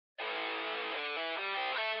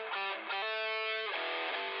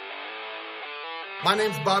My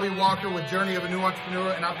name's Bobby Walker with Journey of a New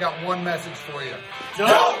Entrepreneur, and I've got one message for you.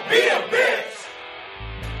 Don't be a bitch!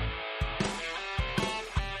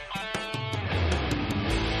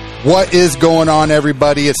 What is going on,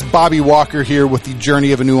 everybody? It's Bobby Walker here with the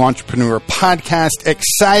Journey of a New Entrepreneur podcast.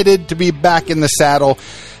 Excited to be back in the saddle.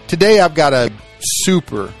 Today I've got a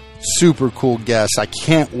super cool guest I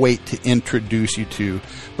can't wait to introduce you to.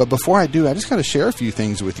 But before I do, I just got to share a few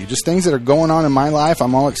things with you. Just things that are going on in my life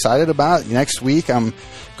I'm all excited about. Next week, I'm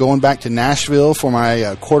going back to Nashville for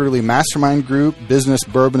my quarterly mastermind group, Business,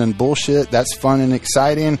 Bourbon, and Bullshit. That's fun and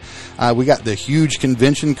exciting. We got the huge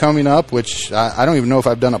convention coming up, which I don't even know if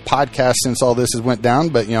I've done a podcast since all this has went down.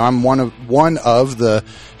 But, you know, I'm one of the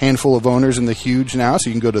handful of owners in the Huge now. So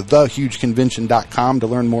you can go to thehugeconvention.com to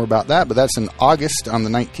learn more about that. But that's in August on the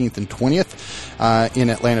 19th and 20th in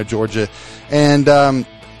Atlanta, Georgia. And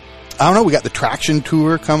I don't know, we got the Traction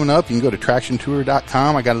Tour coming up. You can go to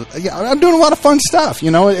tractiontour.com. I'm doing a lot of fun stuff, you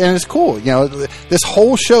know, and it's cool. You know, this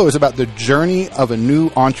whole show is about the journey of a new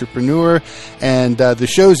entrepreneur. And the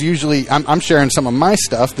show's usually, I'm sharing some of my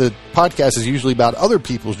stuff. The podcast is usually about other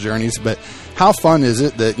people's journeys. But how fun is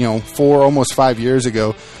it that, you know, almost 5 years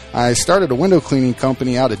ago, I started a window cleaning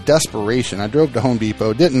company out of desperation. I drove to Home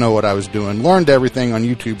Depot, didn't know what I was doing, learned everything on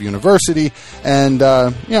YouTube University, and,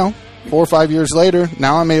 you know, 4 or 5 years later,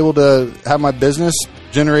 now I'm able to have my business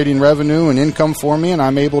generating revenue and income for me, and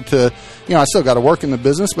I'm able to, you know, I still got to work in the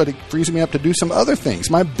business, but it frees me up to do some other things.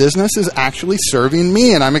 My business is actually serving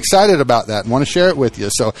me, and I'm excited about that and want to share it with you.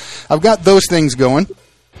 So I've got those things going.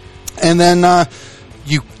 And then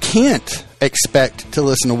you can't expect to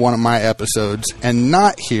listen to one of my episodes and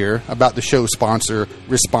not hear about the show sponsor,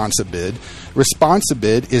 Responsibid.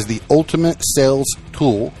 Responsibid is the ultimate sales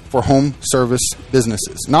tool for home service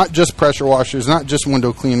businesses. Not just pressure washers, not just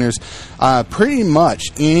window cleaners, pretty much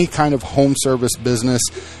any kind of home service business.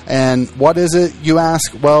 And what is it, you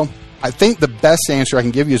ask? Well, I think the best answer I can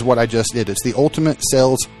give you is what I just did. It's the ultimate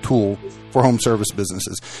sales tool for home service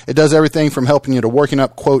businesses. It does everything from helping you to working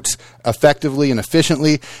up quotes effectively and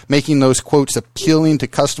efficiently, making those quotes appealing to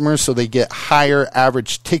customers so they get higher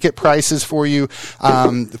average ticket prices for you,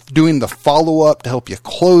 doing the follow-up to help you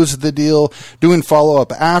close the deal, doing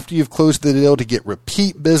follow-up after you've closed the deal to get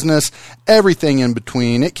repeat business, everything in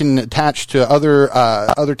between. It can attach to other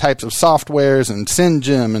types of softwares and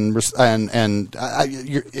SendGem and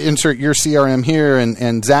insert your CRM here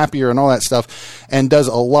and Zapier and all that stuff, and does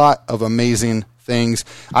a lot of amazing things.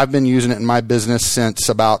 I've been using it in my business since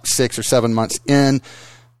about 6 or 7 months in,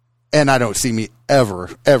 and I don't see me ever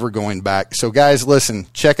going back. So guys, listen,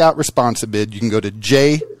 check out Responsibid. You can go to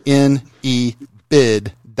jnebid.com.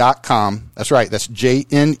 That's right. That's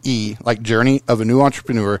JNE, like Journey of a New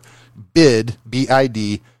Entrepreneur, bid,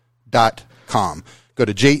 BID.com. Go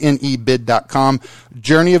to jnebid.com.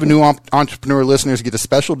 Journey of a New Entrepreneur listeners get a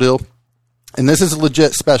special deal. And this is a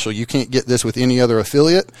legit special. You can't get this with any other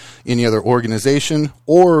affiliate, any other organization,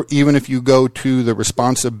 or even if you go to the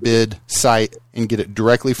Responsibid site and get it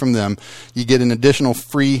directly from them. You get an additional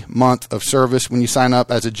free month of service when you sign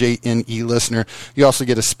up as a JNE listener. You also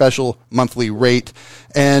get a special monthly rate.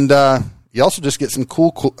 And you also just get some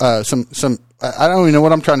cool I don't even know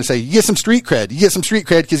what I'm trying to say. You get some street cred. You get some street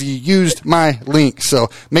cred because you used my link. So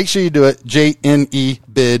make sure you do it,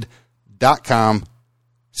 jnebid.com.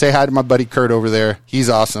 Say hi to my buddy Kurt over there. He's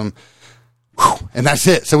awesome. Whew. And that's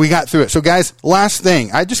it. So we got through it. So guys, last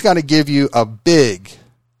thing. I just got to give you a big,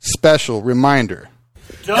 special reminder.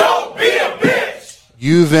 Don't be a bitch!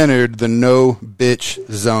 You've entered the no bitch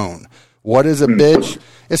zone. What is a bitch?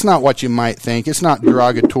 It's not what you might think. It's not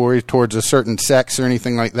derogatory towards a certain sex or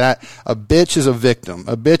anything like that. A bitch is a victim.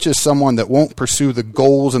 A bitch is someone that won't pursue the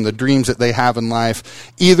goals and the dreams that they have in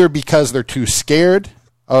life, either because they're too scared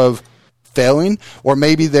of failing, or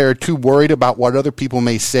maybe they're too worried about what other people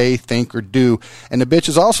may say, think, or do. And a bitch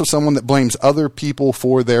is also someone that blames other people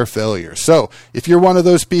for their failure. So if you're one of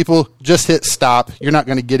those people, just hit stop. You're not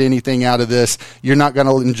going to get anything out of this. You're not going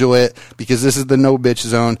to enjoy it because this is the no bitch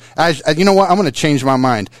zone. You know what? I'm going to change my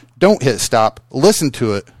mind. Don't hit stop. Listen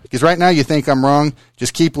to it. Because right now you think I'm wrong.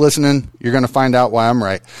 Just keep listening. You're going to find out why I'm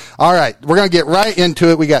right. All right. We're going to get right into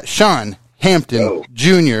it. We got Sean Hampton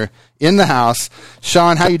Jr. in the house.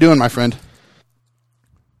 Sean, how you doing, my friend?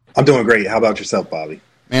 I'm doing great. How about yourself, Bobby?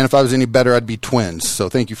 Man, if I was any better, I'd be twins. So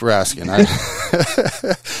thank you for asking.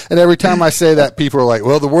 And every time I say that, people are like,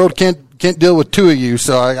 well, the world can't deal with two of you.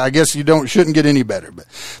 So I guess you shouldn't get any better.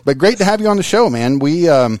 But great to have you on the show, man. We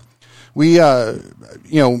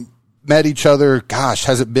met each other. Gosh,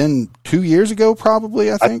 has it been 2 years ago?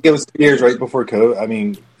 Probably. I think it was 2 years right before COVID. I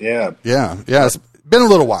mean, yeah. It's Been a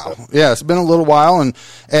little while. Yeah, it's been a little while, and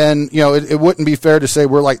it wouldn't be fair to say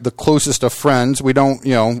we're like the closest of friends. We don't,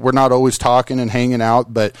 we're not always talking and hanging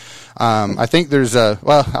out, but I think there's I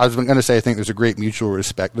was going to say I think there's a great mutual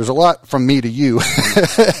respect. There's a lot from me to you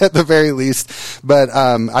at the very least, but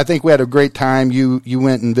I think we had a great time. You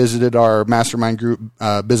went and visited our mastermind group,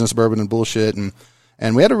 Business Bourbon and Bullshit,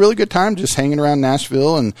 and we had a really good time just hanging around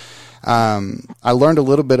Nashville. And I learned a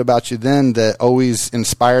little bit about you then that always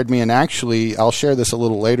inspired me. And actually, I'll share this a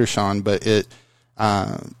little later, Sean, but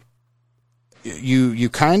you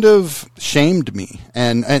kind of shamed me,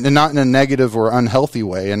 and not in a negative or unhealthy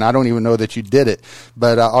way. And I don't even know that you did it,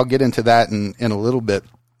 but I'll get into that in a little bit.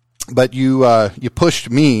 But you pushed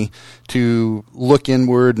me to look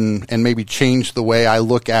inward and maybe change the way I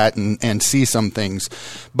look at and see some things.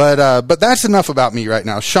 But that's enough about me right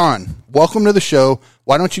now. Sean, welcome to the show.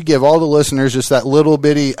 Why don't you give all the listeners just that little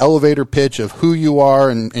bitty elevator pitch of who you are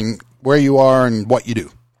and where you are and what you do?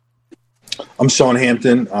 I'm Sean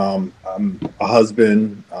Hampton. I'm a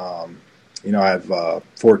husband. I have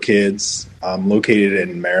 4 kids. I'm located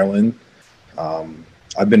in Maryland.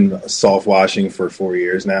 I've been soft washing for 4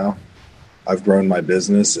 years now. I've grown my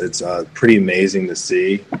business. It's pretty amazing to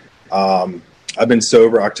see. I've been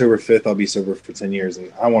sober. October 5th, I'll be sober for 10 years,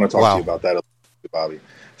 and I want to talk to you about that a little bit, Bobby.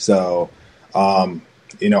 So,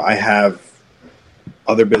 I have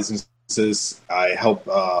other businesses. I help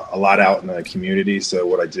a lot out in the community. So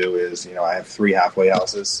what I do is, I have 3 halfway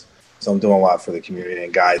houses. So I'm doing a lot for the community,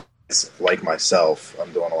 and guys like myself,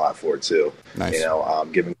 I'm doing a lot for too. Nice.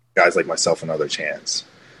 Giving guys like myself another chance.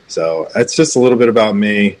 So that's just a little bit about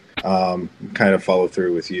me. Kind of follow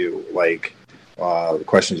through with you, like the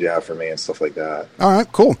questions you have for me and stuff like that. All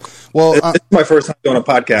right, cool. Well, it's my first time doing a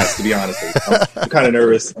podcast, to be honest with you. I'm kind of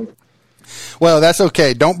nervous. Well, that's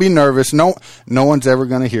okay. Don't be nervous. No one's ever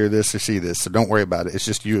going to hear this or see this, so don't worry about it. It's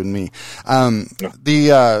just you and me.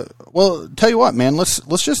 Well, tell you what, man.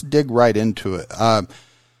 Let's just dig right into it.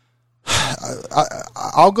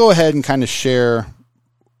 I'll go ahead and kind of share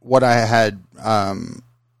what I had,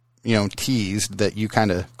 teased that you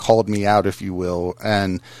kind of called me out, if you will,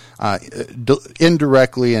 and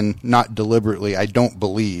indirectly and not deliberately, I don't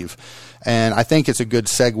believe. And I think it's a good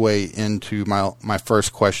segue into my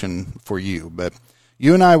first question for you. But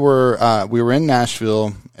you and I we were in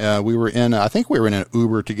Nashville. I think we were in an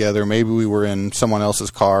Uber together. Maybe we were in someone else's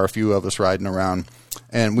car, a few of us riding around,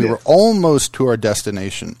 and we were almost to our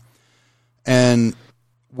destination. And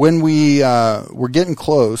when we were getting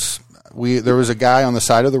close, there was a guy on the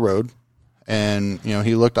side of the road, and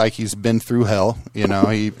he looked like he's been through hell.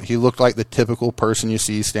 He looked like the typical person you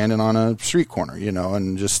see standing on a street corner.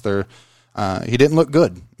 And just he didn't look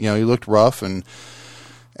good. He looked rough, and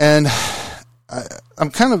I'm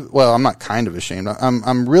not kind of ashamed.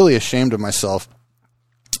 I'm really ashamed of myself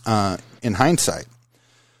in hindsight,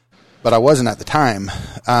 but I wasn't at the time.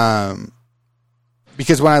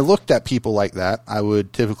 Because when I looked at people like that, I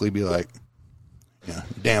would typically be like,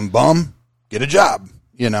 damn bum, get a job,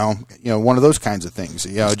 one of those kinds of things,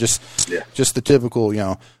 just the typical,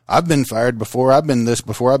 I've been fired before, I've been this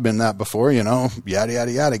before, I've been that before, yada,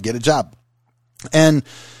 yada, yada, get a job. And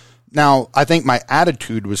now I think my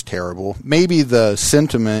attitude was terrible. Maybe the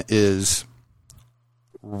sentiment is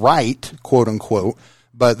right, quote unquote,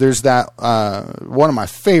 but there's that, one of my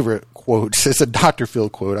favorite quotes. It's a Dr. Phil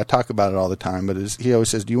quote. I talk about it all the time, but he always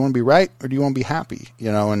says, do you want to be right or do you want to be happy?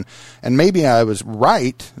 And maybe I was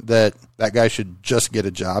right that guy should just get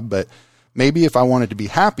a job, but maybe if I wanted to be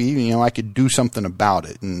happy, I could do something about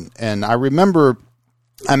it. And I remember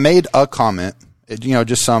I made a comment,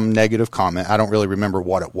 just some negative comment. I don't really remember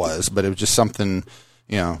what it was, but it was just something,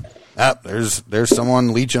 there's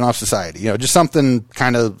someone leeching off society, just something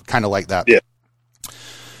kind of like that. Yeah.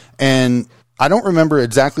 And I don't remember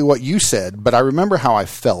exactly what you said, but I remember how I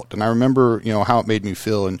felt, and I remember, how it made me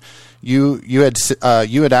feel. And you had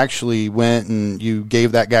actually went and you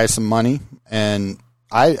gave that guy some money, and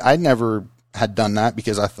I never had done that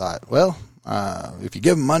because I thought, well, if you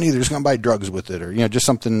give him money, they're just going to buy drugs with it, or just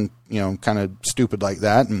something kind of stupid like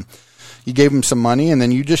that. And you gave him some money, and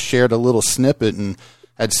then you just shared a little snippet and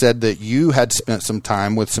had said that you had spent some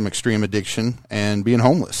time with some extreme addiction and being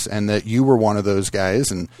homeless, and that you were one of those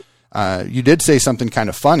guys. And you did say something kind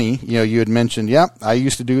of funny. You had mentioned, I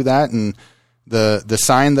used to do that, and the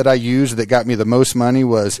sign that I used that got me the most money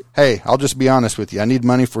was, hey, I'll just be honest with you, I need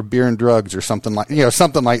money for beer and drugs, or something like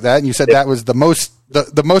that. And you said that was the most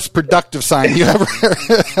productive sign you ever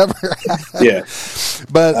had. Yeah.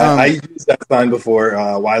 But I used that sign before,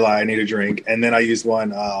 why lie, I need a drink. And then I used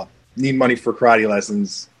one, need money for karate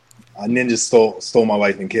lessons. Ninja stole my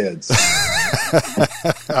wife and kids.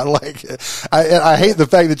 I like it. I hate the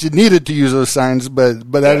fact that you needed to use those signs,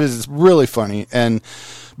 but that is really funny.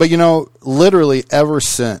 But literally ever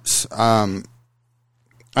since,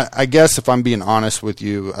 I guess if I'm being honest with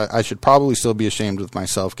you, I should probably still be ashamed with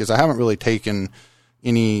myself because I haven't really taken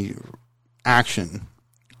any action,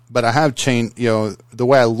 but I have changed, the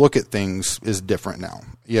way I look at things is different now,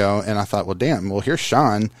 and I thought, well, damn, here's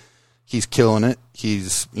Sean. He's killing it.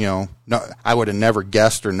 He's, no, I would have never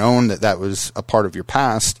guessed or known that was a part of your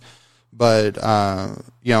past, but,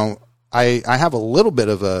 I have a little bit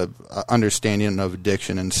of a understanding of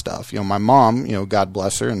addiction and stuff. My mom, God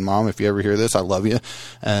bless her, and Mom, if you ever hear this, I love you.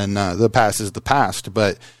 And the past is the past.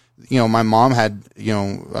 But my mom had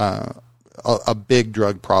a big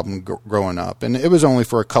drug problem growing up, and it was only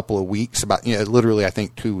for a couple of weeks, about literally I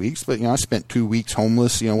think 2 weeks. But I spent 2 weeks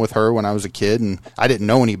homeless, with her when I was a kid, and I didn't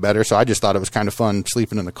know any better, so I just thought it was kind of fun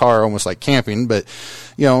sleeping in the car, almost like camping. But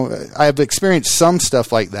I've experienced some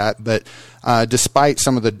stuff like that, but. Despite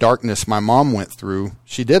some of the darkness my mom went through,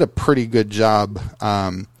 she did a pretty good job.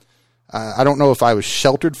 I don't know if I was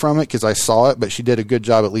sheltered from it because I saw it, but she did a good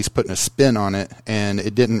job at least putting a spin on it, and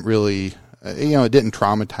it didn't really, it didn't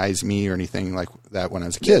traumatize me or anything like that when I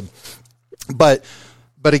was a kid. But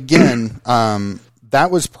again, that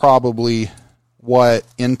was probably what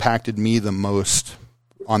impacted me the most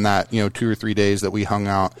on that, 2 or 3 days that we hung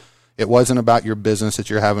out. It wasn't about your business that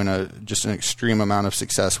you're having just an extreme amount of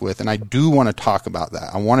success with. And I do want to talk about that.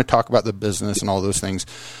 I want to talk about the business and all those things.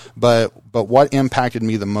 But what impacted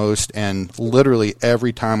me the most, and literally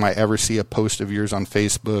every time I ever see a post of yours on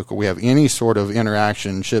Facebook or we have any sort of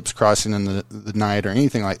interaction, ships crossing in the night or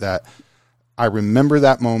anything like that, I remember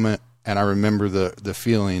that moment, and I remember the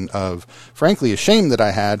feeling of, frankly, a shame that I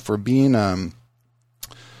had for being a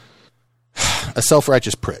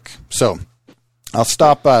self-righteous prick. So I'll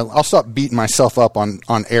stop beating myself up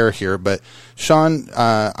on air here, but Sean,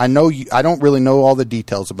 I know I don't really know all the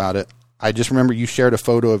details about it. I just remember you shared a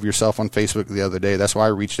photo of yourself on Facebook the other day. That's why I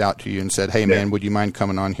reached out to you and said, hey man, would you mind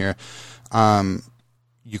coming on here?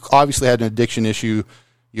 You obviously had an addiction issue.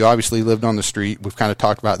 You obviously lived on the street. We've kind of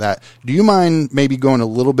talked about that. Do you mind maybe going a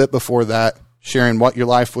little bit before that, sharing what your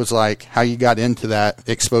life was like, how you got into that,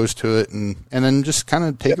 exposed to it, and then just kind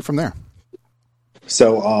of take it from there?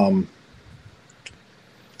 So,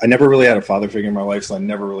 I never really had a father figure in my life, so I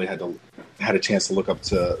never really had a chance to look up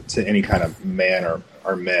to any kind of man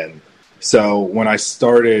or men. So when I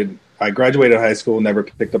graduated high school, never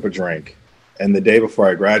picked up a drink. And the day before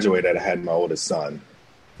I graduated, I had my oldest son.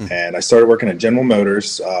 And I started working at General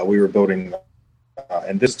Motors. We were building,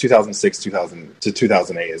 and this 2006 to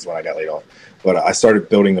 2008 is when I got laid off. But I started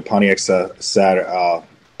building the Pontiac Solstice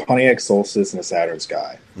and the Saturn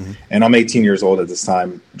Sky. Mm-hmm. And I'm 18 years old at this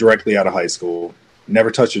time, directly out of high school.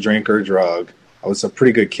 Never touched a drink or a drug. I was a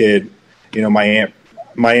pretty good kid. My aunt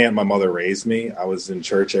and my mother raised me. I was in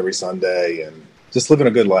church every Sunday and just living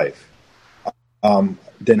a good life.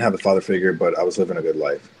 Didn't have a father figure, but I was living a good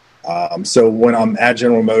life. So when I'm at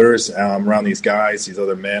General Motors, I'm around these guys, these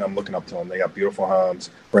other men, I'm looking up to them. They got beautiful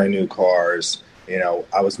homes, brand new cars.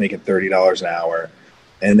 I was making $30 an hour,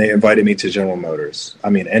 and they invited me to General Motors.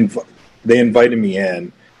 They invited me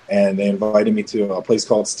in. And they invited me to a place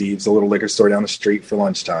called Steve's, a little liquor store down the street for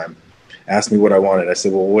lunchtime. Asked me what I wanted. I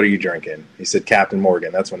said, well, what are you drinking? He said, Captain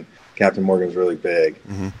Morgan. That's when Captain Morgan was really big.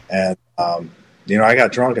 Mm-hmm. And, I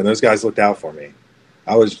got drunk, and those guys looked out for me.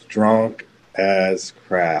 I was drunk as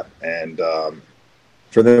crap. And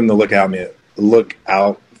for them to look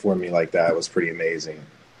out for me like that was pretty amazing.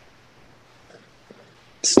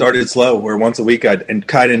 Started slow, where once a week I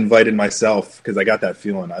kind of invited myself because I got that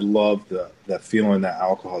feeling. I loved that feeling that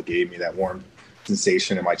alcohol gave me, that warm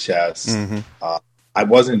sensation in my chest. Mm-hmm. I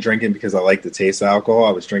wasn't drinking because I liked the taste of alcohol.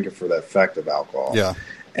 I was drinking for the effect of alcohol. Yeah.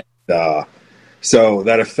 And, so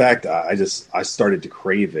that effect, I started to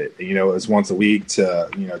crave it. It was once a week to,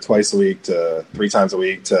 twice a week to 3 times a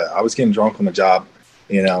week to, I was getting drunk on the job,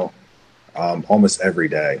 almost every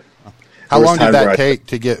day. How long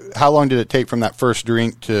did it take from that first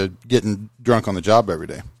drink to getting drunk on the job every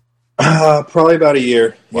day? Probably about a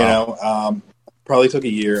year, wow. Probably took a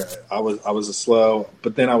year. I was a slow,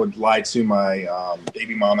 but then I would lie to my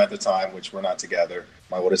baby mom at the time, which we're not together.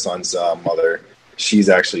 My oldest son's mother, she's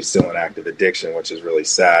actually still in active addiction, which is really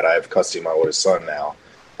sad. I have custody of my oldest son now,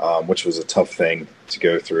 which was a tough thing to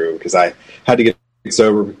go through because I had to get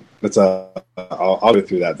sober. I'll go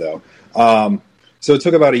through that though. So it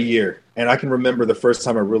took about a year. And I can remember the first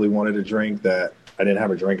time I really wanted a drink that I didn't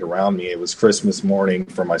have a drink around me. It was Christmas morning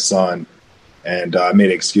for my son. And I made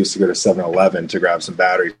an excuse to go to 7-Eleven to grab some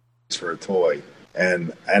batteries for a toy.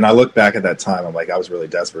 And I look back at that time, I'm like, I was really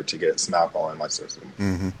desperate to get some alcohol in my system.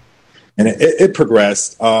 Mm-hmm. And it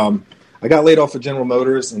progressed. I got laid off of General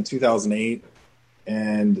Motors in 2008.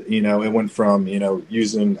 And, it went from,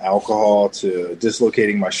 using alcohol to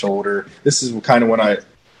dislocating my shoulder. This is kind of when I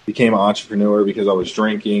became an entrepreneur, because I was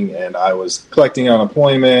drinking and I was collecting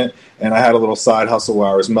unemployment, and I had a little side hustle where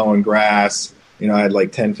I was mowing grass. I had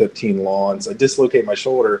like 10, 15 lawns. I dislocated my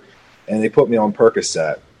shoulder, and they put me on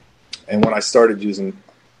Percocet. And when I started using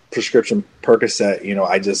prescription Percocet,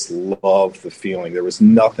 I just loved the feeling. There was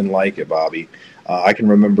nothing like it, Bobby. I can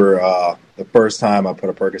remember the first time I put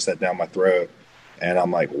a Percocet down my throat, and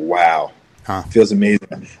I'm like, wow, it feels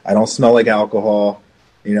amazing. I don't smell like alcohol.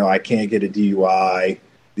 I can't get a DUI.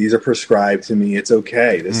 These are prescribed to me. It's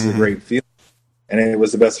okay. This is a great feeling. And it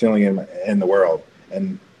was the best feeling in the world.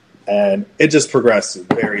 And it just progressed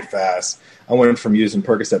very fast. I went from using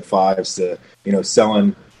Percocet 5s to,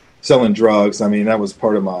 selling drugs. I mean, that was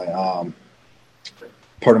part of my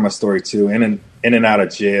story too. In and out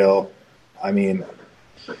of jail. I mean,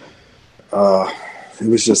 it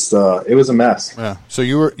was just it was a mess. Yeah. So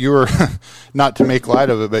you were not to make light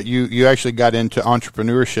of it, but you actually got into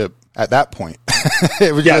entrepreneurship at that point.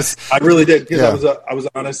 It was I really did, because I was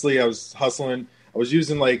hustling. I was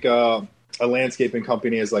using like a landscaping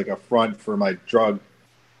company as like a front for my drug.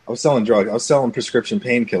 I was selling drugs. I was selling prescription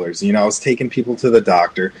painkillers. I was taking people to the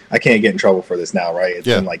doctor. I can't get in trouble for this now, right? It's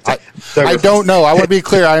been like I don't know. I want to be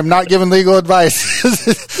clear. I am not giving legal advice,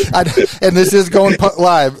 and this is going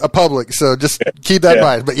public. So just keep that in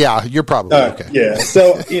mind. But yeah, you're probably okay. Yeah.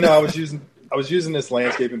 So I was using this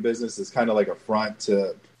landscaping business as kind of like a front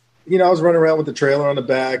to, I was running around with the trailer on the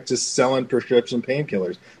back, just selling prescription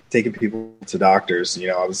painkillers, taking people to doctors.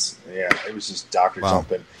 It was just doctor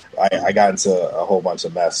jumping. I got into a whole bunch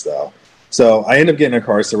of mess though. So I ended up getting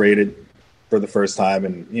incarcerated for the first time,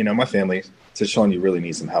 and my family said, "Sean, you really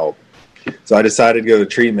need some help." So I decided to go to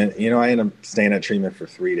treatment. I ended up staying at treatment for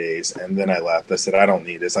 3 days, and then I left. I said, "I don't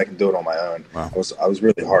need this. I can do it on my own." Wow. I was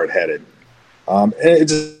really hard headed. And it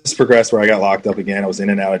just progressed where I got locked up again. I was in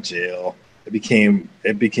and out of jail. It became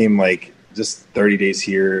like just 30 days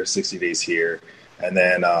here, 60 days here, and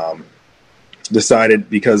then decided,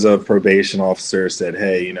 because of probation officer said,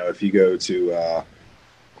 "Hey, if you go to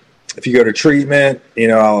treatment,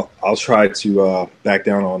 I'll try to back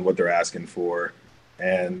down on what they're asking for."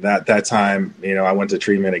 And that time, I went to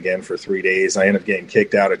treatment again for 3 days. I ended up getting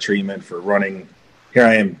kicked out of treatment for running. Here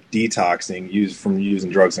I am detoxing from using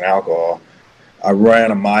drugs and alcohol. I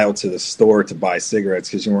ran a mile to the store to buy cigarettes,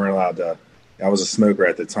 because you weren't allowed to. I was a smoker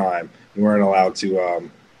at the time. You weren't allowed to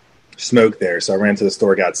smoke there. So I ran to the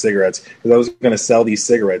store, got cigarettes, because I was going to sell these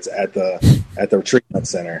cigarettes at the treatment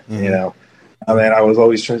center. Mm-hmm. I mean, I was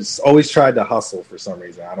always tried to hustle for some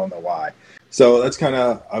reason. I don't know why. So that's kind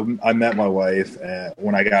of, I met my wife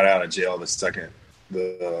when I got out of jail that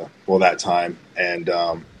time. And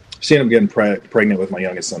she ended up getting pregnant with my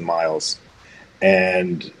youngest son, Miles.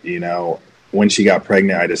 And, when she got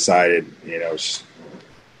pregnant, I decided,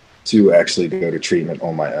 to actually go to treatment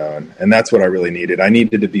on my own. And that's what I really needed. I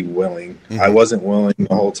needed to be willing. Mm-hmm. I wasn't willing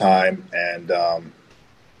the whole time. And, I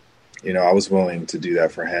was willing to do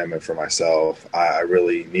that for him and for myself. I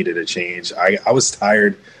really needed a change. I was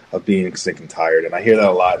tired of being sick and tired. And I hear that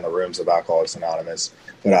a lot in the rooms of Alcoholics Anonymous.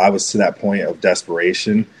 But I was to that point of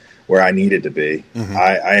desperation where I needed to be. Mm-hmm.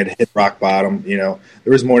 I had hit rock bottom. There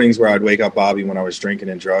was mornings where I'd wake up, Bobby, when I was drinking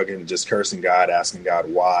and drugging, and just cursing God, asking God,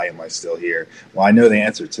 why am I still here? Well, I know the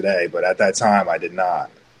answer today, but at that time I did not.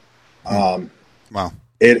 Wow.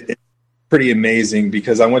 It's pretty amazing,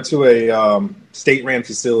 because I went to a state-ran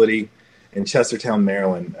facility in Chestertown,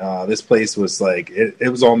 Maryland. This place was like, it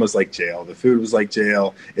was almost like jail. The food was like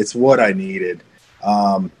jail. It's what I needed.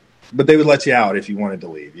 But they would let you out if you wanted to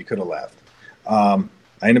leave. You could have left.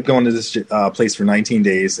 I ended up going to this place for 19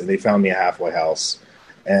 days, and they found me a halfway house.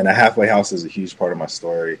 And a halfway house is a huge part of my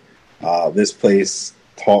story. This place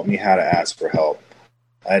taught me how to ask for help.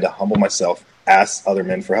 I had to humble myself, ask other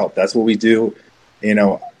men for help. That's what we do.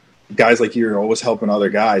 Guys like you are always helping other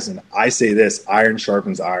guys. And I say this, iron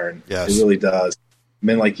sharpens iron. Yes. It really does.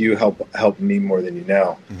 Men like you help me more than you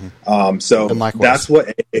know. Mm-hmm. So that's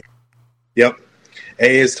what AA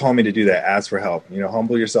has taught me to do that. Ask for help.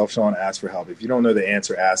 Humble yourself, Sean. Ask for help. If you don't know the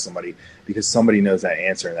answer, ask somebody, because somebody knows that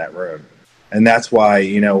answer in that room. And that's why,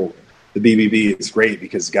 the BBB is great,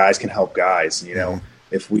 because guys can help guys. Mm-hmm.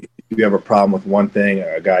 If you have a problem with one thing,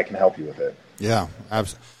 a guy can help you with it. Yeah,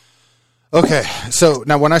 absolutely. Okay, so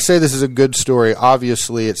now when I say this is a good story,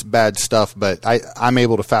 obviously it's bad stuff, but I'm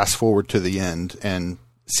able to fast forward to the end and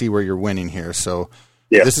see where you're winning here. So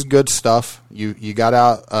yeah. This is good stuff. You got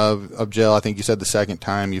out of jail, I think you said the second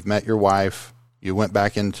time. You've met your wife. You went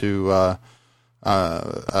back into a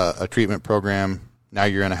treatment program. now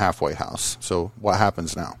you're in a halfway house. So what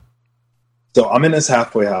happens now? So I'm in this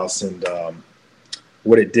halfway house, and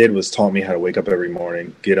what it did was taught me how to wake up every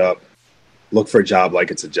morning, get up, look for a job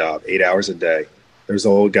like it's a job, 8 hours a day. There's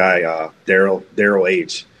an old guy, Daryl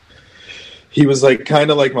H. He was like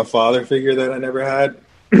kind of like my father figure that I never had.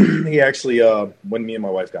 He actually, when me and my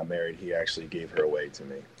wife got married, he actually gave her away to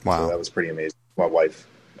me. Wow. So that was pretty amazing. My wife,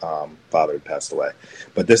 father had passed away.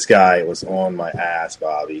 But this guy was on my ass,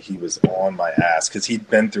 Bobby. He was on my ass because he'd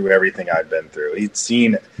been through everything I'd been through. He'd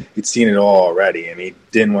seen it all already, and he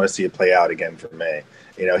didn't want to see it play out again for me.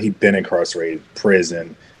 You know, he'd been incarcerated,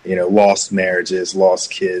 prison, you know, lost marriages, lost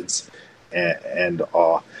kids, and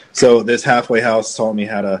so this halfway house taught me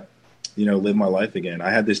how to, you know, live my life again. I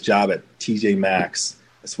had this job at TJ Maxx.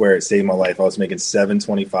 I swear it saved my life. I was making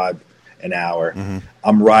 $7.25 an hour. Mm-hmm.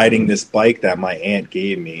 I'm riding this bike that my aunt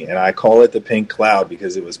gave me, and I call it the Pink Cloud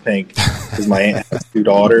because it was pink. Because my aunt has 2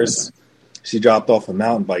 daughters. She dropped off a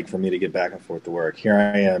mountain bike for me to get back and forth to work. Here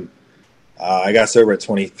I am. I got sober at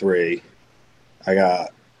 23.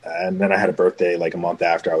 And then I had a birthday like a month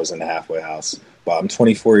after I was in the halfway house. But I'm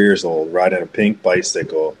 24 years old, riding a pink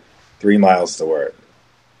bicycle, 3 miles to work.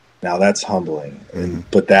 Now that's humbling,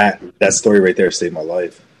 but that story right there saved my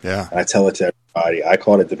life. Yeah, and I tell it to everybody. I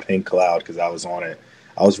called it the Pink Cloud because I was on it.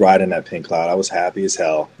 I was riding that pink cloud. I was happy as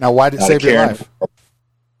hell. Now, why did it save your life?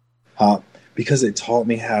 Because it taught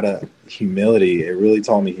me humility. It really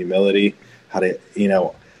taught me humility. How to, you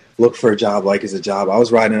know, look for a job like it's a job. I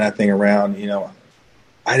was riding that thing around. You know,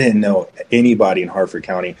 I didn't know anybody in Harford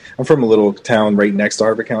County. I'm from a little town right next to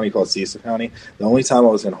Harford County called Cecil County. The only time I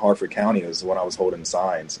was in Harford County was when I was holding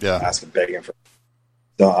signs, begging for.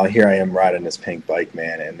 So here I am riding this pink bike,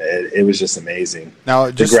 man, and it was just amazing.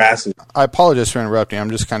 Now, the grass is. I apologize for interrupting.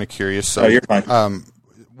 I'm just kind of curious. So, you're fine.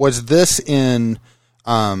 Was this in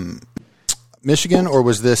Michigan or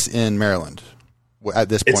was this in Maryland? At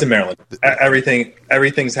this point, it's in Maryland.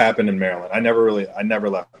 Everything's happened in Maryland. I never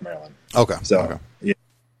left Maryland. Okay. So. Okay. Yeah.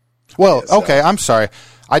 Well, okay. I'm sorry.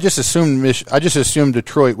 I just assumed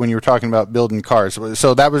Detroit when you were talking about building cars.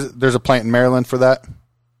 So there's a plant in Maryland for that.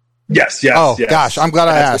 Yes. Oh gosh, I'm glad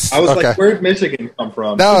I asked. I was like, where did Michigan come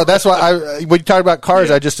from? No, that's why when you talk about cars,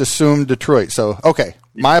 I just assumed Detroit. So okay,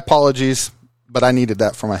 my apologies, but I needed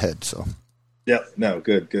that for my head. So. Yeah. No.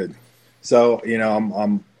 Good. So you know,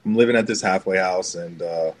 I'm living at this halfway house, and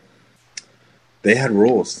they had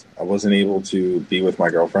rules. I wasn't able to be with my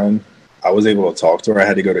girlfriend. I was able to talk to her. I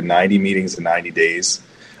had to go to 90 meetings in 90 days.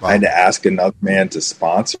 Wow. I had to ask another man to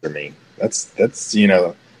sponsor me. That's you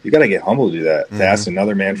know, you got to get humble to do that. Mm-hmm. To ask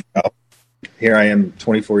another man for help. Here I am,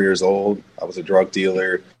 24 years old. I was a drug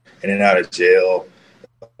dealer, in and out of jail.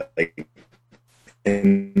 Like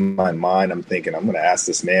in my mind, I'm thinking, I'm going to ask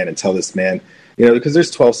this man and tell this man, you know, because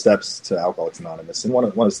there's 12 steps to Alcoholics Anonymous, and one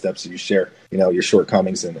of the steps is you share, you know, your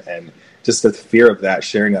shortcomings and just the fear of that,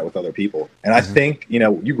 sharing that with other people. And I think, you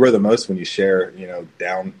know, you grow the most when you share, you know,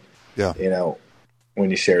 down, you know,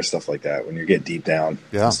 when you share stuff like that, when you get deep down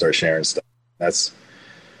and start sharing stuff. That's,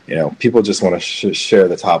 you know, people just want to share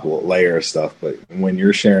the top layer of stuff. But when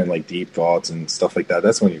you're sharing like deep thoughts and stuff like that,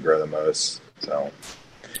 that's when you grow the most.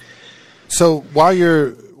 So while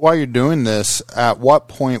you're doing this, at what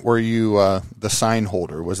point were you the sign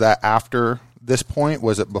holder? Was that after this point?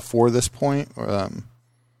 Was it before this point?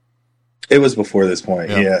 It was before this point.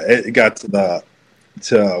 Yeah, it got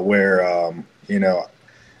to where you know,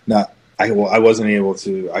 I wasn't able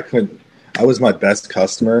to. I was my best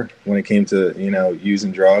customer when it came to, you know,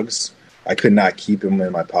 using drugs. I could not keep them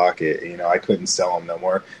in my pocket. You know, I couldn't sell them no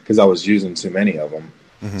more because I was using too many of them.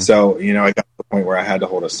 Mm-hmm. So, you know, I got to the point where I had to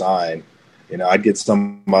hold a sign. You know, I'd get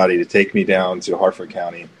somebody to take me down to Harford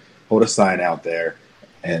County, hold a sign out there,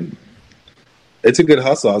 and it's a good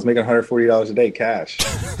hustle. I was making $140 a day cash.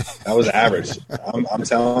 That was average. I'm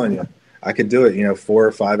telling you, I could do it. You know, 4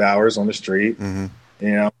 or 5 hours on the street. Mm-hmm.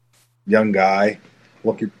 You know, young guy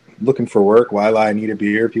looking for work. Why lie? I need a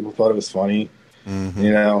beer. People thought it was funny. Mm-hmm.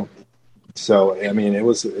 You know, so I mean, it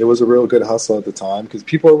was a real good hustle at the time because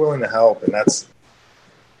people are willing to help, and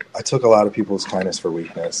I took a lot of people's kindness for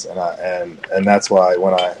weakness, and that's why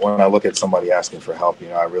when I look at somebody asking for help, you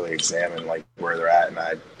know, I really examine like where they're at, and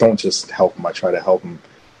I don't just help them. I try to help them,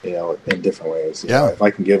 you know, in different ways. You know, if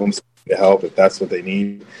I can give them something to help, if that's what they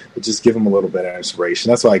need, but just give them a little bit of inspiration.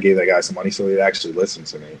 That's why I gave that guy some money so he'd actually listen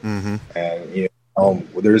to me. Mm-hmm. And you know,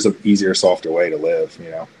 there's an easier, softer way to live.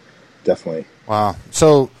 You know, definitely. Wow.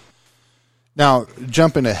 So. Now,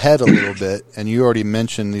 jumping ahead a little bit, and you already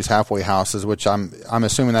mentioned these halfway houses, which I'm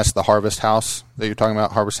assuming that's the Harvest House that you're talking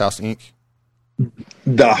about, Harvest House Inc.?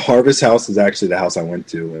 The Harvest House is actually the house I went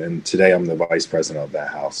to, and today I'm the vice president of that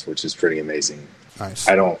house, which is pretty amazing. Nice.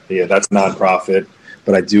 That's nonprofit.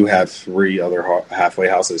 but I do have 3 other halfway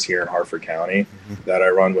houses here in Harford County that I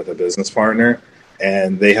run with a business partner,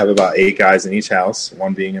 and they have about 8 guys in each house,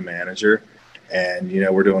 one being a manager. And,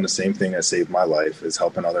 we're doing the same thing that saved my life, is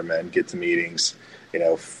helping other men get to meetings,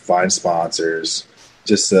 find sponsors,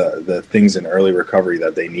 just the things in early recovery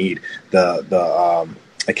that they need, the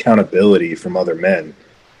accountability from other men.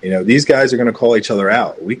 These guys are going to call each other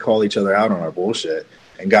out. We call each other out on our bullshit,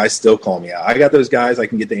 and guys still call me out. I got those guys I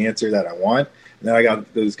can get the answer that I want, and then I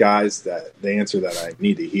got those guys that the answer that I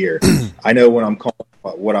need to hear. I know when I'm calling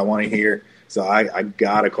what I want to hear, so I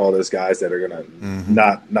got to call those guys that are going to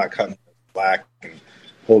not cut me slack and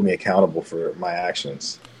hold me accountable for my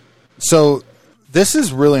actions. So this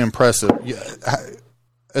is really impressive.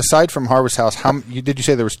 Aside from Harvest House, did you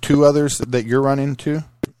say there was 2 others that you're running to?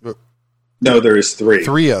 No, there is 3.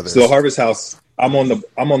 3 others. So Harvest House, I'm on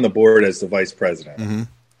the board as the vice president. And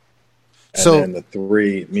then the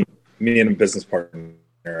 3, me and a business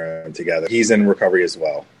partner together. He's in recovery as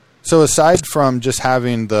well. So aside from just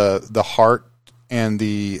having the heart and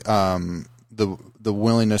the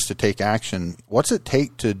willingness to take action, what's it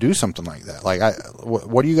take to do something like that? Like,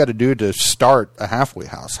 what do you got to do to start a halfway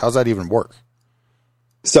house? How's that even work?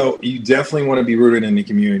 So you definitely want to be rooted in the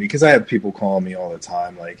community, because I have people calling me all the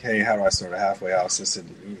time like, hey, how do I start a halfway house? I said,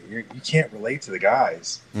 you can't relate to the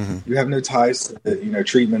guys. You have no ties to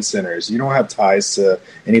treatment centers. You don't have ties to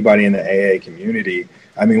anybody in the AA community.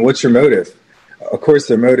 I mean, what's your motive? Of course,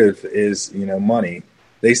 their motive is, money.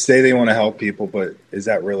 They say they want to help people, but is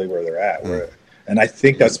that really where they're at? And I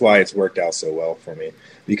think that's why it's worked out so well for me,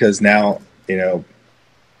 because now,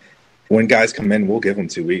 when guys come in, we'll give them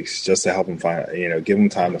 2 weeks just to help them find, give them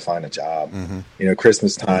time to find a job.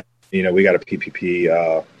 Christmas time, we got a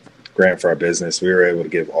PPP grant for our business. We were able to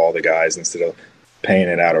give all the guys, instead of paying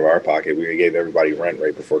it out of our pocket, we gave everybody rent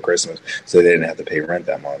right before Christmas, so they didn't have to pay rent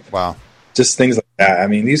that month. Wow. Just things like that. I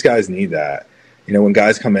mean, these guys need that. When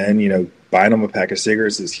guys come in, buying them a pack of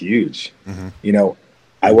cigarettes is huge.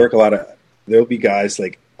 I work there'll be guys,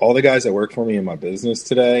 like all the guys that work for me in my business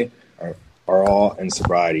today are all in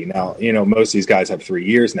sobriety. Now, most of these guys have 3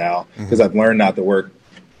 years now, because I've learned not to work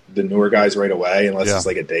the newer guys right away unless it's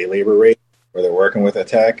like a day labor rate where they're working with a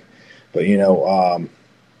tech. But,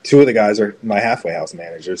 2 of the guys are my halfway house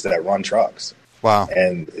managers that run trucks. Wow.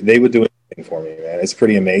 And they would do anything for me, man. It's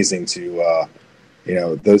pretty amazing to,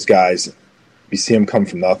 those guys, you see them come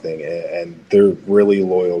from nothing, and they're really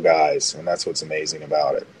loyal guys, and that's what's amazing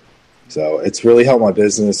about it. So it's really helped my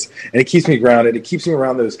business, and it keeps me grounded. It keeps me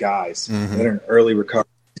around those guys that are in early recovery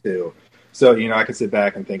too. So, I can sit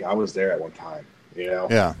back and think I was there at one time,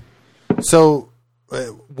 Yeah. So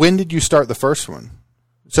when did you start the first one?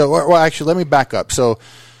 So, well, actually, let me back up. So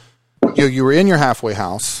you were in your halfway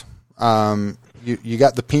house. You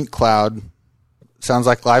got the pink cloud. Sounds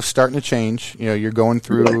like life's starting to change. You're going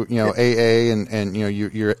through, AA and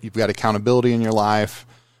you've got accountability in your life.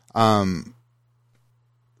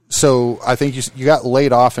 So I think you got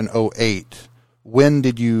laid off in 2008. When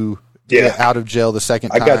did you get out of jail the second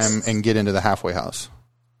time and get into the halfway house?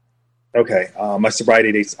 Okay. My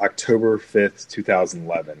sobriety date's October 5th,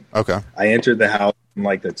 2011. Okay. I entered the house on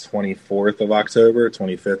like the 24th of October,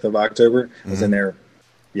 25th of October. I was in there.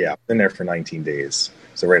 Yeah, I've been there for 19 days.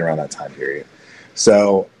 So right around that time period.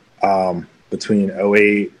 So between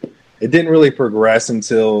 2008, it didn't really progress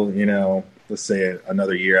until, let's say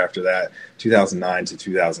another year after that, 2009 to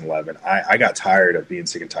 2011. I got tired of being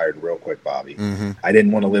sick and tired real quick, Bobby. I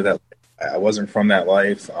didn't want to live that life. I wasn't from that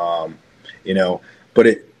life, but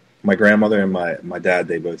my grandmother and my dad,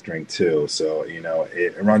 they both drink too. So,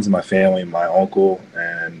 it runs in my family. My uncle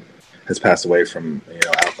has passed away from,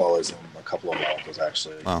 alcoholism, a couple of my uncles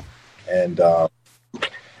actually. Wow. And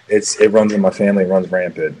it runs in my family, it runs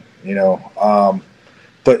rampant,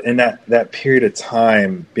 But in that period of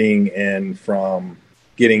time, being from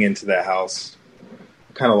getting into that house,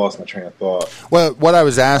 I kind of lost my train of thought. Well, what I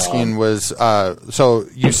was asking was, so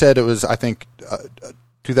you said it was, I think,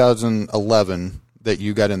 2011 that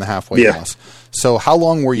you got in the halfway house. So how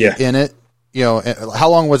long were you in it? How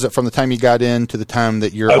long was it from the time you got in to the time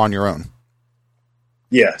that you're on your own?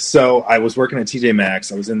 Yeah, so I was working at TJ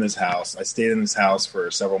Maxx. I was in this house. I stayed in this house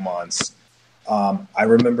for several months. I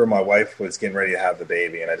remember my wife was getting ready to have the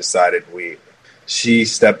baby, and I decided she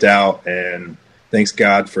stepped out, and thanks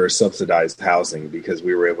God for subsidized housing, because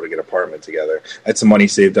we were able to get an apartment together. I had some money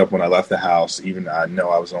saved up when I left the house, even I know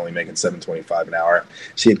I was only making $7.25 an hour.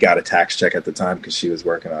 She had got a tax check at the time because she was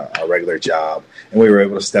working a regular job, and we were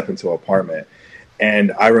able to step into an apartment.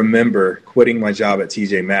 And I remember quitting my job at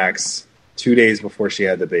TJ Maxx 2 days before she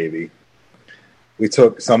had the baby. We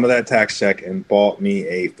took some of that tax check and bought me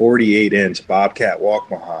a 48-inch Bobcat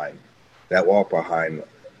walk-behind that walk behind.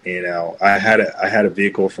 You know, I had a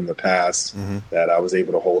vehicle from the past that I was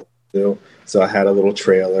able to hold to. So I had a little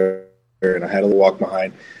trailer and I had a little walk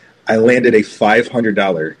behind. I landed a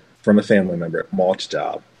 $500 from a family member mulch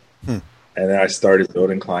job. And then I started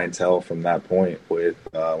building clientele from that point with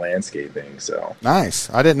landscaping. So nice.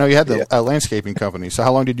 I didn't know you had the landscaping company. So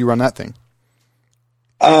how long did you run that thing?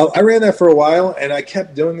 I ran that for a while, and I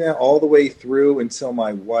kept doing that all the way through until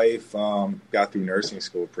my wife got through nursing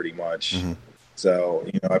school, pretty much. So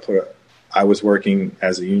you know, I was working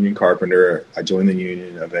as a union carpenter. I joined the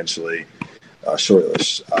union eventually.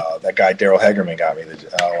 That guy Daryl Hegerman got me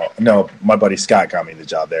my buddy Scott got me the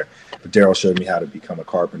job there. But Daryl showed me how to become a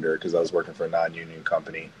carpenter because I was working for a non-union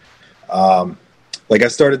company. I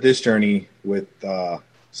started this journey with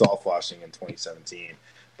soft washing in 2017,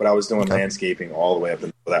 but I was doing landscaping all the way up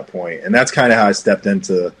until that point, and that's kind of how I stepped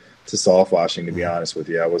into soft washing. To be honest with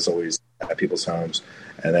you, I was always at people's homes.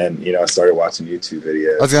 And then, you know, I started watching YouTube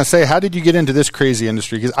videos. I was going to say, how did you get into this crazy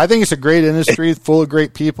industry? Because I think it's a great industry, full of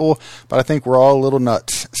great people, but I think we're all a little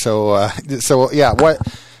nuts. So yeah,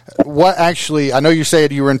 what actually, I know you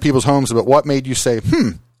said you were in people's homes, but what made you say,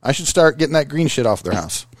 I should start getting that green shit off their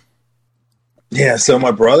house? Yeah, so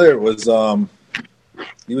my brother was,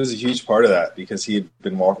 he was a huge part of that because he had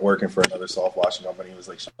been working for another soft washing company. He was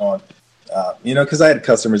like, Sean, you know, because I had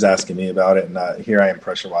customers asking me about it, and here I am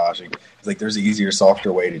pressure washing. It's like there's an easier,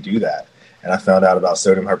 softer way to do that. And I found out about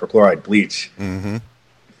sodium hypochlorite bleach, and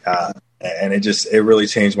it really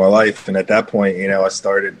changed my life. And at that point, you know, I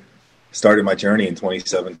started my journey in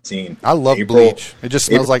 2017. I love bleach. It just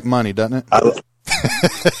smells like money, doesn't it?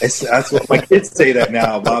 That's what my kids say that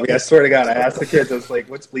now, Bobby. I swear to God, I asked the kids, I was like,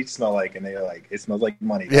 "What's bleach smell like?" And they're like, "It smells like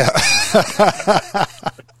money." Yeah.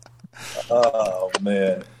 Oh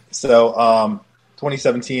man. So,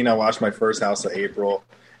 2017, I washed my first house in April,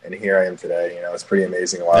 and here I am today. You know, it's pretty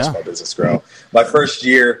amazing to watch my business grow. My first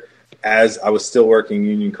year, as I was still working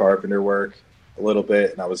union carpenter work a little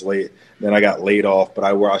bit, and I was late. Then I got laid off, but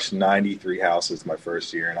I washed 93 houses my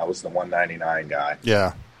first year, and I was the 199 guy.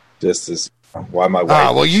 Yeah. Just as why my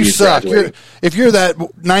wife. Well, you suck. If you're that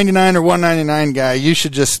 99 or 199 guy, you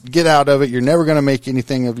should just get out of it. You're never going to make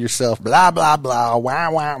anything of yourself. Blah, blah, blah. Wah,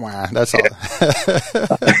 wah, wah. That's all.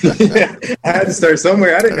 I had to start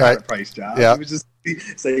somewhere. I didn't have a price job. It was just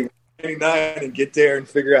say 99 and get there and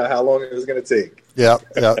figure out how long it was going to take. Yeah.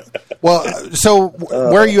 Well, so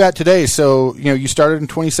where are you at today? So, you know, you started in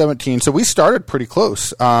 2017. So we started pretty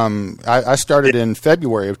close. I started in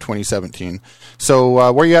February of 2017.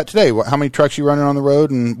 So where are you at today? How many trucks are you running on the road,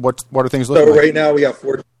 and what are things looking like? So right now we got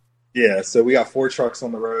 4. Yeah, so we got 4 trucks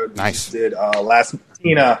on the road. Nice. We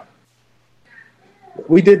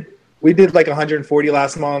did we did like 140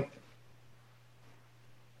 last month.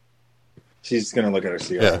 She's going to look at her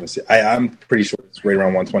CRM. Yeah. I'm pretty sure it's right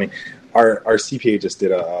around 120. Our CPA just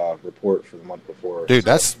did a report for the month before. Dude,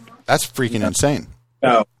 that's freaking insane.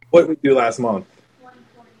 No, what did we do last month?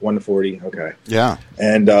 140. Okay. Yeah.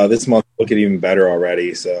 And this month, look at even better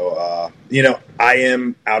already. So, you know, I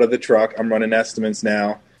am out of the truck. I'm running estimates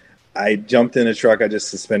now. I jumped in a truck. I just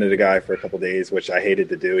suspended a guy for a couple of days, which I hated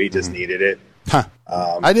to do. He just needed it. Huh.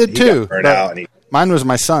 I did too. Mine was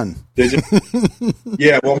my son. Did you?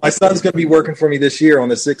 Yeah. Well, my son's going to be working for me this year on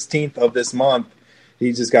the 16th of this month.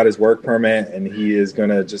 He just got his work permit, and he is going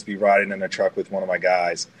to just be riding in a truck with one of my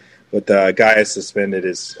guys. But the guy I suspended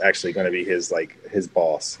is actually going to be his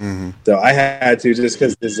boss. So I had to, just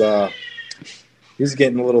because he was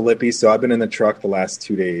getting a little lippy. So I've been in the truck the last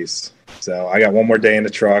 2 days. So I got one more day in the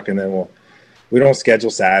truck, and then we don't schedule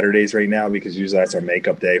Saturdays right now because usually that's our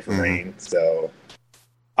makeup day for rain. So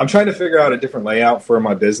I'm trying to figure out a different layout for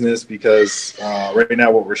my business because right now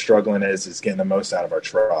what we're struggling is getting the most out of our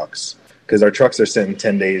trucks. Because our trucks are sitting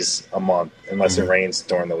 10 days a month unless it rains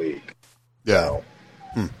during the week. Yeah.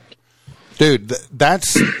 So. Dude,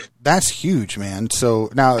 that's huge, man. So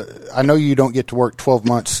now I know you don't get to work 12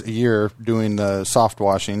 months a year doing the soft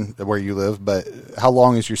washing where you live, but how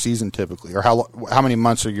long is your season typically? Or how many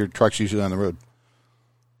months are your trucks usually on the road?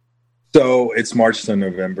 So it's March to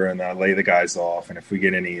November, and I lay the guys off. And if we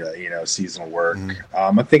get any, seasonal work,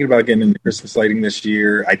 I'm thinking about getting into Christmas lighting this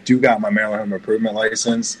year. I do got my Maryland Home Improvement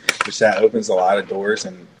license, which that opens a lot of doors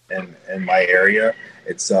in my area.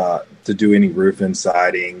 It's to do any roofing,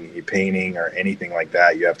 siding, painting, or anything like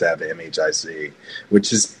that. You have to have the MHIC,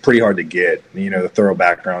 which is pretty hard to get. You know, the thorough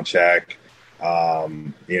background check. They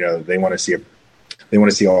want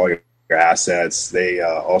to see all your assets. They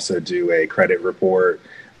also do a credit report.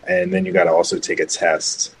 And then you got to also take a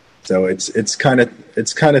test. So it's kind of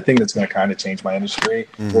thing that's going to kind of change my industry.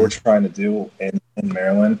 What we're trying to do in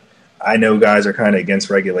Maryland. I know guys are kind of against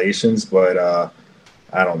regulations, but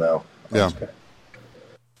I don't know. Yeah.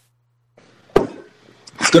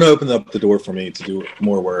 It's going to open up the door for me to do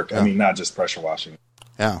more work. I mean, not just pressure washing.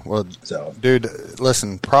 Yeah, well, So, dude,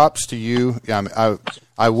 listen, props to you. Yeah,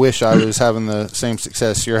 I wish I was having the same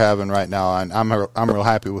success you're having right now, and I'm real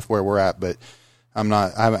happy with where we're at, but I'm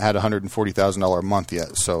not. I haven't had $140,000 a month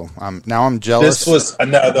yet, so I'm jealous. this was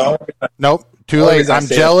no. Nope, too only late. reason I I'm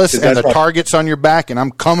say jealous, that is and the that's why- target's on your back, and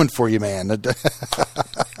I'm coming for you, man.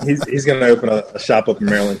 He's going to open a shop up in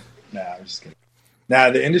Maryland. Nah, I'm just kidding.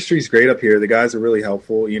 Nah, the industry's great up here. The guys are really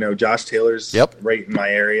helpful. You know, Josh Taylor's right in my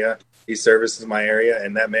area. He services my area,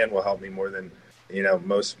 and that man will help me more than, you know,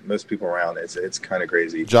 most people around. It's kind of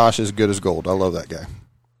crazy. Josh is good as gold. I love that guy.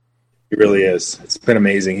 He really is. It's been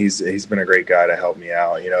amazing. He's been a great guy to help me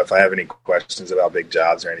out. You know, if I have any questions about big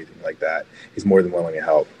jobs or anything like that, he's more than willing to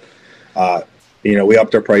help. You know, we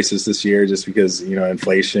upped our prices this year just because, you know,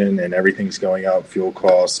 inflation and everything's going up, fuel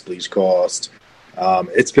costs, bleach costs.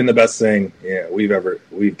 It's been the best thing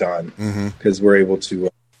we've done because we're able to,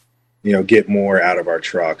 you know, get more out of our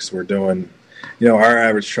trucks. We're doing, you know, our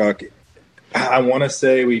average truck, I want to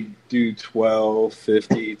say we do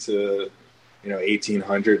 $1,250 to, you know,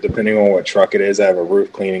 $1,800, depending on what truck it is. I have a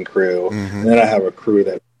roof cleaning crew, and then I have a crew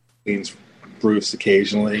that cleans roofs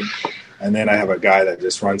occasionally, and then I have a guy that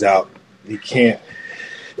just runs out.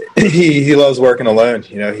 He loves working alone.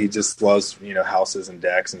 You know, he just loves, you know, houses and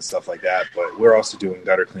decks and stuff like that. But we're also doing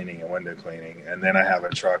gutter cleaning and window cleaning. And then I have a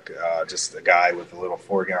truck, just a guy with a little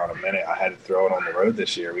 4-gallon a minute. I had to throw it on the road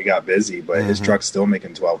this year. We got busy, but his truck's still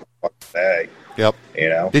making $12 a day. Yep. You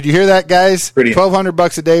know, Did you hear that, guys? Pretty-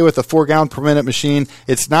 $1,200 a day with a 4-gallon per minute machine.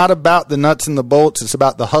 It's not about the nuts and the bolts. It's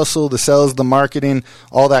about the hustle, the sales, the marketing,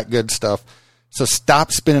 all that good stuff. So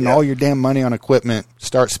stop spending all your damn money on equipment.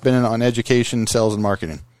 Start spending on education, sales, and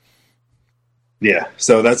marketing. Yeah,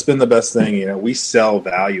 so that's been the best thing. You know, we sell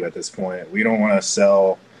value at this point. We don't want to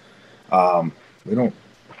sell. We don't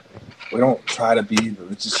try to be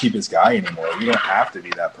the cheapest guy anymore. We don't have to be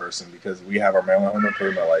that person because we have our Maryland Home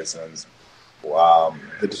Improvement license. The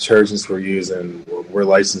detergents we're using, we're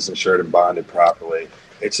licensed, insured, and bonded properly.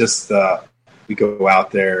 It's just we go out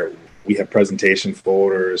there, we have presentation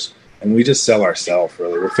folders, and we just sell ourselves,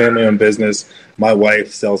 really. We're a family-owned business. My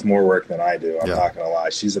wife sells more work than I do. I'm not going to lie.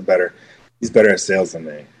 She's better at sales than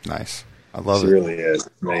me. Nice. I love She it. really is.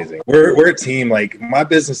 It's amazing. We're a team. Like, my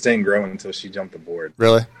business didn't grow until she jumped aboard.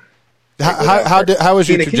 Really? How was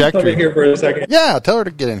your Tina, can you come trajectory? in here for a second? Yeah, tell her to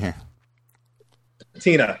get in here.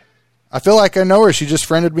 Tina, I feel like I know her. She just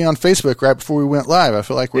friended me on Facebook right before we went live. I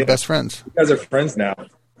feel like we're best friends. you guys are friends now.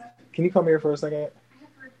 Can you come here for a second?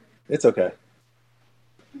 It's okay.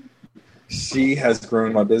 She has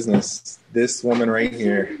grown my business. This woman right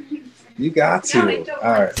here. You got to.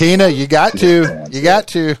 All right. Tina, you got to. You got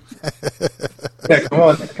to. Yeah, come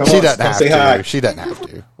on. She doesn't Come have say to. hi. She doesn't have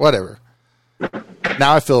to. Whatever.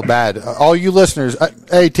 Now I feel bad. All you listeners,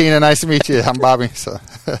 hey Tina, nice to meet you. I'm Bobby. So,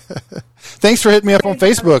 thanks for hitting me up on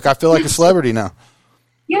Facebook. I feel like a celebrity now.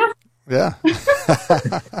 Yeah. Yeah.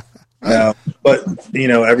 No, but you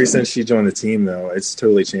know, ever since she joined the team, though, it's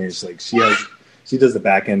totally changed. Like she does the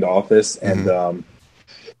back end office, and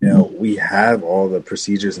you know, we have all the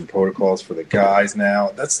procedures and protocols for the guys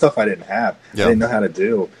now. That's stuff I didn't have. Yeah. I didn't know how to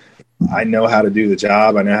do. I know how to do the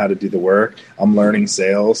job. I know how to do the work. I'm learning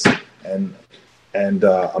sales, and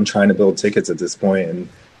I'm trying to build tickets at this point. And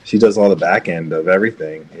she does all the back end of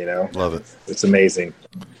everything. You know, Love it. It's amazing.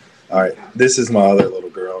 All right, this is my other little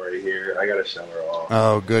girl right here. I gotta show her off.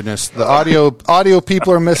 Oh goodness, the audio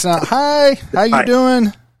people are missing out. Hi, how you Hi. doing?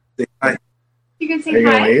 Say hi. You can Are say you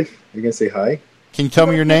gonna hi. wave? You gonna say hi? Can you tell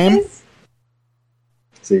me your name?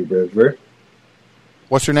 Say River.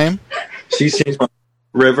 What's your name? She's changed my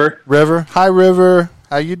River. River. Hi, River.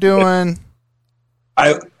 How you doing?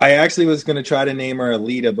 I actually was gonna try to name her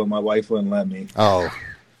Alita, but my wife wouldn't let me. Oh,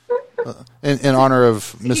 in honor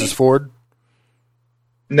of Mrs. Ford.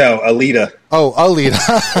 No, Alita. Oh,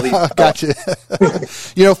 Alita. Gotcha.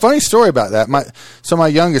 You know, funny story about that. My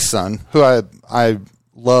youngest son, who I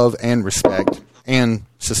love and respect and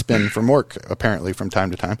suspend from work apparently from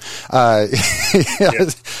time to time.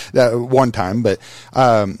 One time, but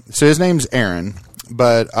so his name's Aaron.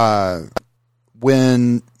 But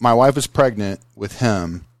when my wife was pregnant with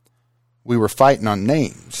him, we were fighting on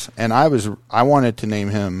names, and I wanted to name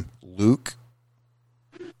him Luke,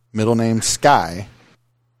 middle name Sky.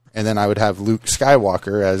 And then I would have Luke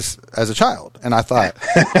Skywalker as a child. And I thought,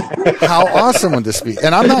 how awesome would this be?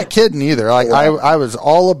 And I'm not kidding either. Like I was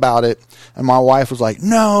all about it. And my wife was like,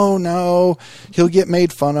 no, he'll get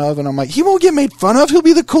made fun of. And I'm like, he won't get made fun of. He'll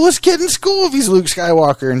be the coolest kid in school if he's Luke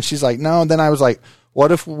Skywalker. And she's like, no. And then I was like,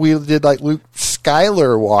 what if we did like Luke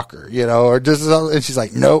Skylar Walker, or just, and she's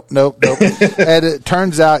like, nope. And it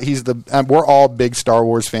turns out we're all big Star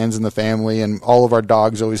Wars fans in the family, and all of our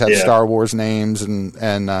dogs always have Star Wars names, and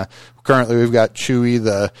currently we've got Chewie,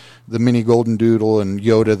 the mini golden doodle, and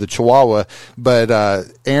Yoda, the Chihuahua. But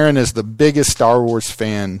Aaron is the biggest Star Wars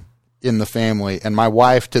fan in the family, and my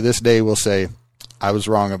wife to this day will say, I was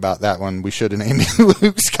wrong about that one. We should have named him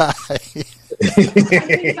Luke Sky.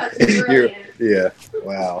 Yeah.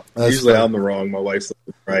 Wow. That's usually funny. I'm the wrong. My wife's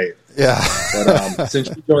right. Yeah. But since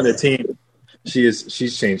she joined the team,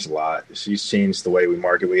 she's changed a lot. She's changed the way we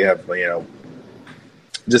market. We have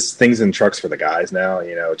just things in trucks for the guys now.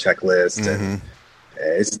 Checklists and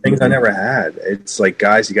it's things I never had. It's like,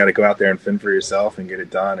 guys, you got to go out there and fend for yourself and get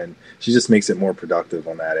it done. And she just makes it more productive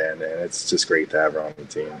on that end. And it's just great to have her on the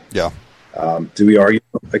team. Yeah. Do we argue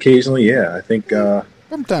occasionally? Yeah, I think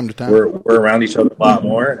from time to time we're around each other a lot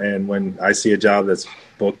more. And when I see a job that's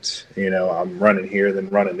booked, I'm running here, then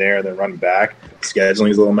running there, then running back.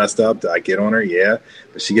 Scheduling's a little messed up. Do I get on her? Yeah,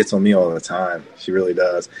 but she gets on me all the time. She really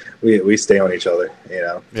does. We stay on each other.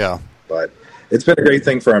 Yeah. But it's been a great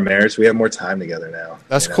thing for our marriage. We have more time together now.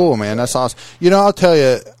 That's cool, man. That's awesome. I'll tell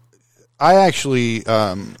you, I actually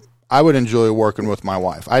I would enjoy working with my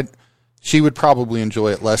wife. She would probably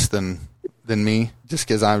enjoy it less than me, just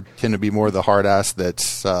because I tend to be more the hard ass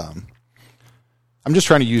that's I'm just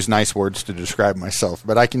trying to use nice words to describe myself,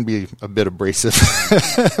 but I can be a bit abrasive.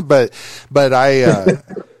 but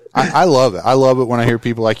I love it. I love it when I hear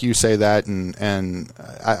people like you say that, and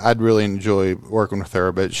I'd really enjoy working with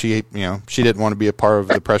her. But she didn't want to be a part of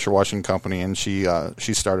the pressure washing company, and she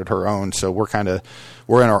started her own. So we're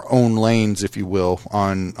in our own lanes, if you will,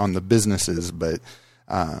 on the businesses, but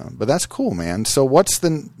that's cool, man. So what's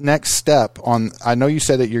the next step I know you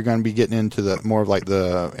said that you're going to be getting into the more of like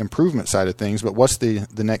the improvement side of things, but what's the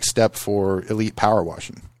next step for Elite Power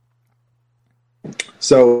Washing?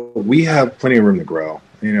 So we have plenty of room to grow.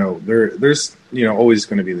 There's always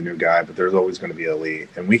going to be the new guy, but there's always going to be Elite,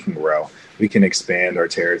 and we can grow. We can expand our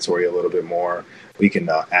territory a little bit more. We can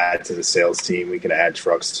add to the sales team. We can add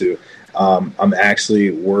trucks too. Right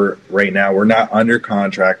now we're not under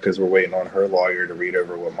contract because we're waiting on her lawyer to read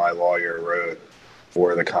over what my lawyer wrote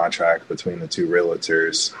for the contract between the two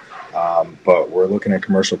realtors. But we're looking at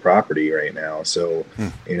commercial property right now. So,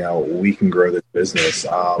 we can grow this business.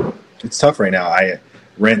 It's tough right now.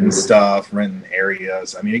 Renting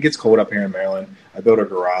areas. I mean, it gets cold up here in Maryland. I built a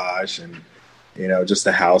garage and, just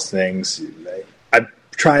the house things. I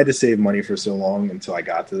tried to save money for so long until I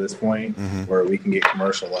got to this point where we can get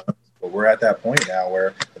commercial loans. But we're at that point now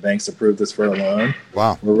where the bank's approved us for a loan.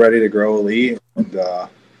 Wow. We're ready to grow Elite. And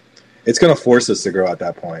it's going to force us to grow at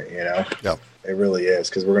that point, Yep. It really is,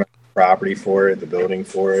 because we're going to have property for it, the building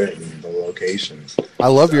for it, and the locations. I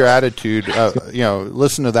love your attitude.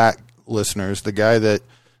 Listen to that, listeners. The guy that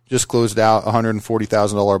just closed out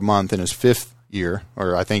 $140,000 a month in his fifth year,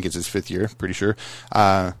 or I think it's his fifth year, pretty sure,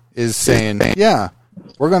 is saying, yeah,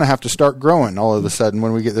 we're going to have to start growing all of a sudden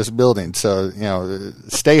when we get this building. So,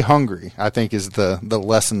 stay hungry, I think, is the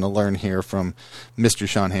lesson to learn here from Mr.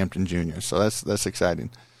 Sean Hampton Jr. So that's exciting.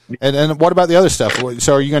 And what about the other stuff?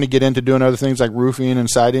 So are you going to get into doing other things like roofing and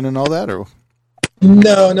siding and all that? Or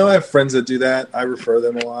No, I have friends that do that. I refer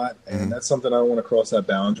them a lot. And that's something I don't want to cross that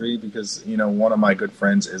boundary because, one of my good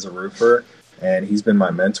friends is a roofer, and he's been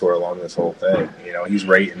my mentor along this whole thing. He's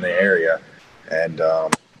right in the area. And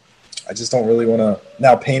I just don't really want to.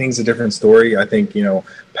 Now, painting's a different story. I think,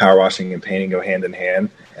 power washing and painting go hand in hand.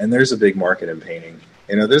 And there's a big market in painting.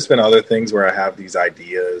 There's been other things where I have these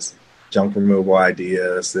ideas, junk removal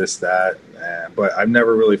ideas, this, that. But I've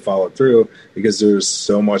never really followed through because there's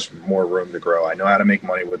so much more room to grow. I know how to make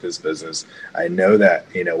money with this business. I know that,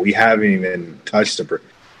 we haven't even touched a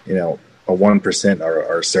 1%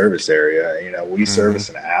 our service area. We service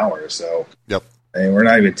an hour. So, yep. And we're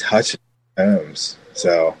not even touching homes.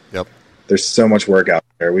 So yep. There's so much work out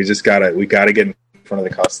there. We just gotta get in front of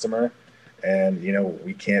the customer, and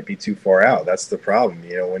we can't be too far out. That's the problem.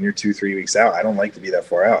 When you're 2-3 weeks out, I don't like to be that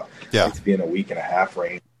far out. Yeah. I like to be in a week and a half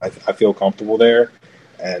range. I feel comfortable there,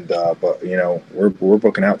 and but we're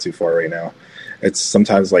booking out too far right now. It's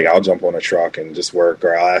sometimes like I'll jump on a truck and just work,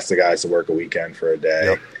 or I'll ask the guys to work a weekend for a day.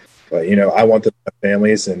 Yep. But I want the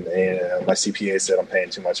families, and my CPA said I'm paying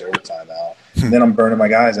too much overtime out, and then I'm burning my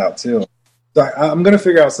guys out too. So I'm going to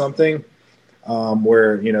figure out something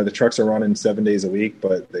where the trucks are running 7 days a week,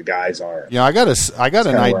 but the guys aren't. I got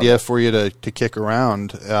an idea for you to kick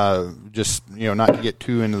around. Just not to get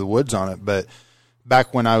too into the woods on it, but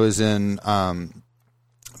back when I was in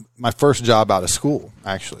my first job out of school,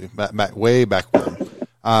 actually, way back when,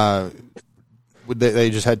 they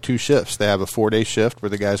just had 2 shifts. They have a 4-day shift where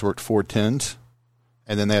the guys worked 4 10s,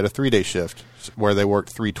 and then they had a 3-day shift where they worked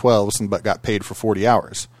 3 12s but got paid for 40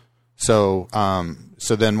 hours. So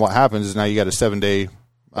so then what happens is now you got a 7-day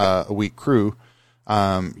a week crew.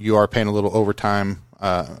 You are paying a little overtime.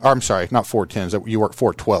 I'm sorry, not 4 10s. You work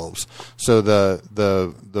 4 12s. So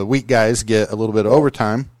the week guys get a little bit of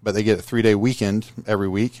overtime, but they get a 3-day weekend every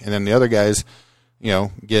week, and then the other guys,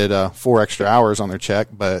 get 4 extra hours on their check,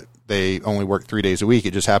 but they only work 3 days a week.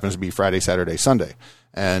 It just happens to be Friday, Saturday, Sunday,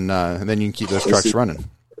 and then you can keep those trucks running.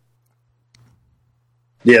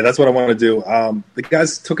 Yeah, that's what I want to do. The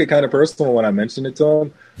guys took it kind of personal when I mentioned it to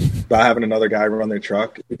them about having another guy run their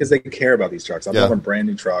truck because they care about these trucks. I'm having brand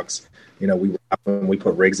new trucks. We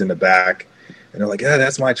put rigs in the back, and they're like, "Yeah,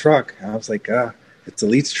 that's my truck." And I was like, "It's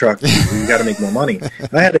Elite's truck. We got to make more money."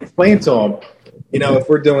 And I had to explain to them, if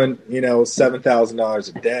we're doing,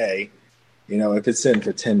 $7,000 a day, if it's sitting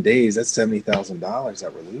for 10 days, that's $70,000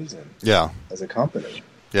 that we're losing. Yeah, as a company.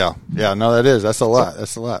 Yeah. No, that's a lot.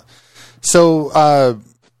 That's a lot.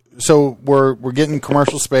 So we're getting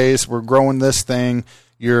commercial space. We're growing this thing.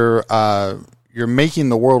 You're making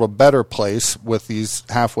the world a better place with these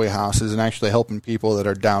halfway houses and actually helping people that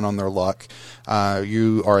are down on their luck.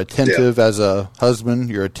 You are attentive as a husband.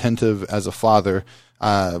 You're attentive as a father.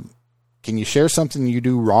 Can you share something you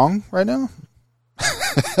do wrong right now?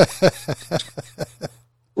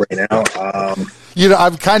 Right now,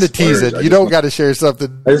 I'm kind of teasing. You don't got to share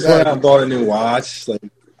something. I just went out and bought a new watch. Like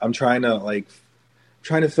I'm trying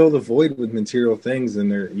to fill the void with material things,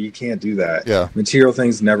 and you can't do that. Yeah, material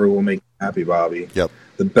things never will make you happy, Bobby. Yep.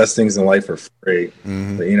 The best things in life are free.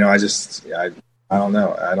 Mm-hmm. But I don't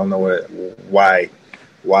know. I don't know why.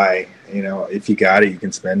 If you got it, you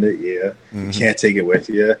can spend it. Yeah, mm-hmm. You can't take it with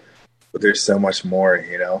you. But there's so much more.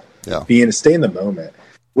 Yeah. Stay in the moment.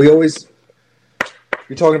 You're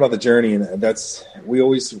talking about the journey, and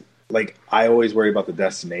I always worry about the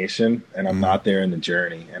destination, and I'm not there in the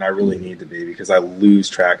journey, and I really need to be because I lose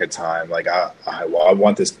track of time. Like I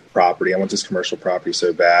want this property, I want this commercial property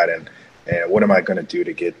so bad, and what am I going to do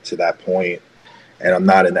to get to that point? And I'm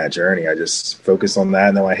not in that journey. I just focus on that,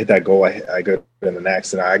 and then when I hit that goal, I go to the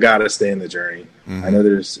next, and I got to stay in the journey. Mm-hmm. I know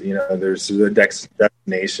there's a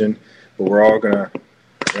destination, but we're all gonna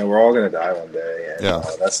die one day, and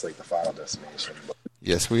that's like the final destination. But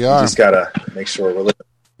yes, we are. We just gotta make sure we're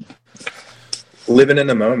living in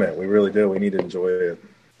the moment. We really do. We need to enjoy it.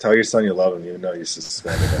 Tell your son you love him, even though you're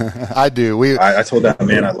suspended him. I do. I told that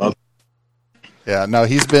man I love him. Yeah, no,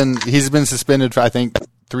 he's been suspended for I think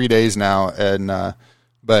 3 days now, and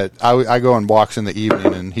but I go on walks in the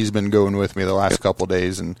evening, and he's been going with me the last couple of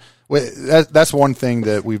days, and that's one thing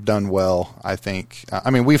that we've done well, I think. I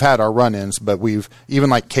mean, we've had our run-ins, but we've even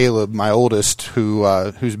like Caleb, my oldest,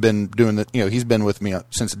 who's been doing he's been with me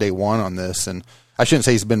since day one on this, and I shouldn't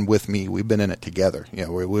say he's been with me. We've been in it together.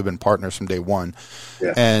 We've been partners from day one,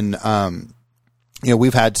 and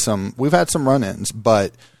we've had some run-ins,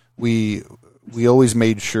 but we always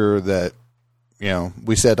made sure that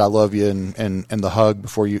we said I love you and the hug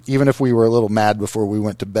before even if we were a little mad before we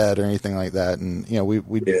went to bed or anything like that, and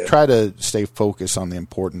we try to stay focused on the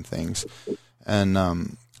important things.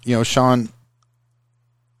 And Sean,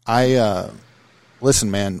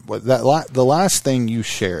 listen, man, the last thing you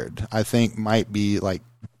shared, I think, might be like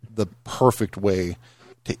the perfect way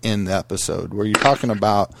to end the episode, where you're talking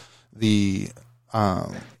about the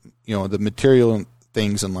material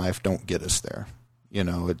things in life don't get us there.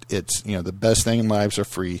 It's the best thing in life is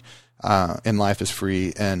free,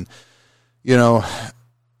 and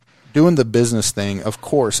doing the business thing. Of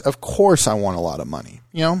course, I want a lot of money.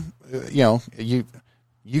 You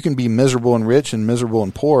can be miserable and rich and miserable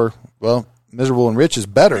and poor. Well, miserable and rich is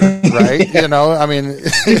better, right?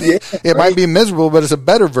 It might be miserable, but it's a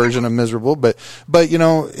better version of miserable. But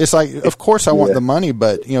it's like, of course I want the money,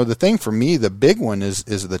 but the thing for me, the big one is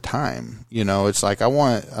the time. It's like I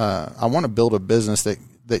want to build a business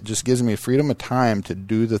that just gives me freedom of time to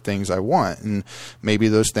do the things I want. And maybe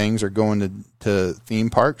those things are going to theme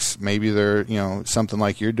parks. Maybe they're, something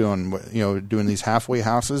like you're doing, doing these halfway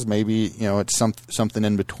houses. Maybe, it's something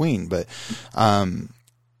in between, but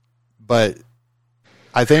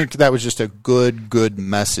I think that was just a good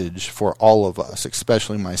message for all of us,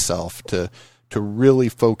 especially myself, to really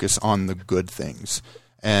focus on the good things.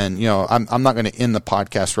 And, I'm not going to end the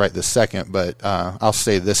podcast right this second, but I'll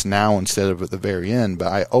say this now instead of at the very end. But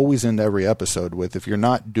I always end every episode with, if you're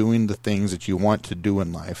not doing the things that you want to do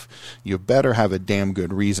in life, you better have a damn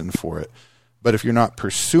good reason for it. But if you're not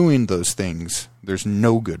pursuing those things, there's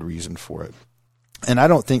no good reason for it. And I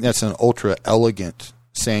don't think that's an ultra elegant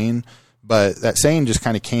saying, but that saying just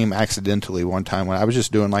kind of came accidentally one time when I was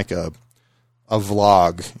just doing like a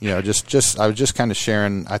vlog, I was just kind of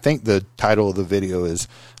sharing. I think the title of the video is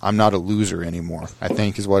 "I'm Not a Loser Anymore," I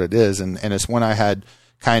think is what it is. And it's when I had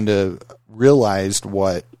kind of realized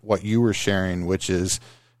what you were sharing, which is,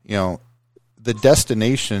 the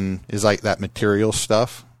destination is like that material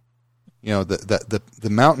stuff. The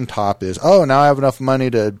mountaintop is, oh, now I have enough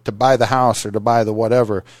money to buy the house or to buy the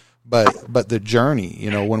whatever. But the journey,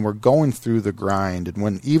 when we're going through the grind, and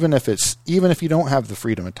when even if you don't have the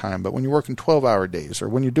freedom of time, but when you're working 12-hour days or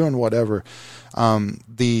when you're doing whatever,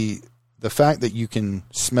 the fact that you can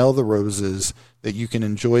smell the roses, that you can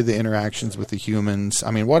enjoy the interactions with the humans. I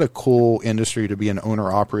mean, what a cool industry to be an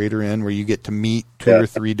owner-operator in, where you get to meet 2 or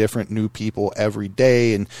 3 different new people every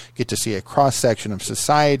day and get to see a cross-section of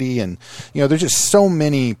society. And, there's just so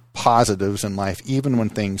many positives in life, even when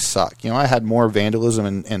things suck. I had more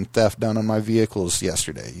vandalism and theft done on my vehicles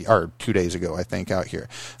yesterday, or 2 days ago, I think, out here.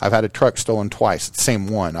 I've had a truck stolen twice, the same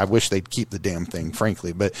one. I wish they'd keep the damn thing,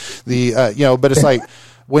 frankly. But but it's like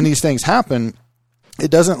when these things happen, it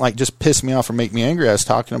doesn't like just piss me off or make me angry. I was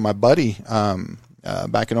talking to my buddy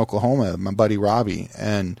back in Oklahoma, my buddy Robbie,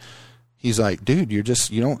 and he's like, dude, you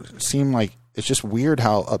don't seem like, it's just weird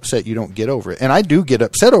how upset you don't get over it. And I do get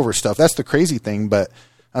upset over stuff. That's the crazy thing. But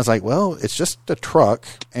I was like, well, it's just a truck.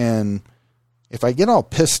 And if I get all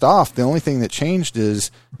pissed off, the only thing that changed is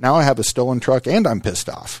now I have a stolen truck and I'm pissed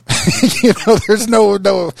off. There's no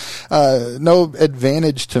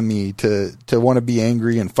advantage to me to want to be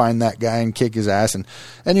angry and find that guy and kick his ass. And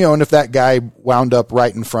if that guy wound up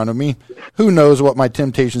right in front of me, who knows what my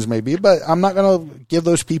temptations may be, but I'm not going to give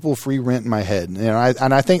those people free rent in my head.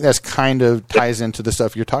 And I think that's kind of ties into the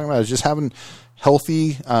stuff you're talking about, is just having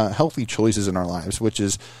healthy choices in our lives, which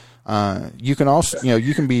is, you can also,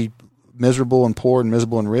 you can be miserable and poor and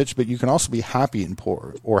miserable and rich, but you can also be happy and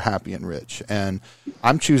poor or happy and rich. And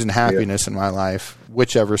I'm choosing happiness in my life,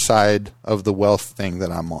 whichever side of the wealth thing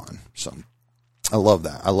that I'm on. So I love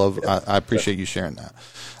that. I appreciate you sharing that.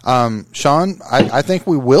 Sean, I think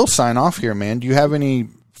we will sign off here, man. Do you have any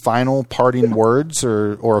final parting words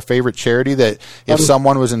or a favorite charity that if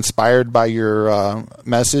someone was inspired by your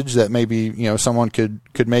message that maybe, someone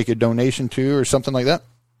could make a donation to or something like that?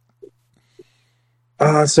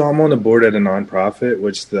 So I'm on the board at a nonprofit,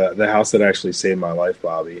 which the house that actually saved my life,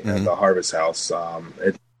 Bobby, mm-hmm. the Harvest House.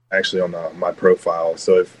 It's actually on my profile.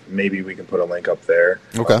 So if maybe we can put a link up there,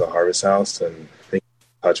 okay. The Harvest House, and they can get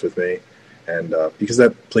in touch with me. And because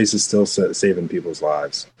that place is still saving people's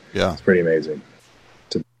lives. Yeah. It's pretty amazing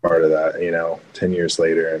to be part of that, 10 years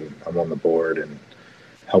later, and I'm on the board and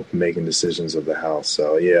help making decisions of the house.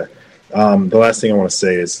 So yeah. The last thing I want to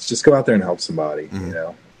say is just go out there and help somebody,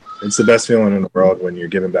 mm-hmm. It's the best feeling in the world when you're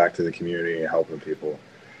giving back to the community and helping people.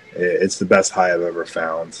 It's the best high I've ever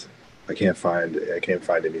found. I can't find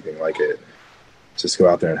anything like it. Just go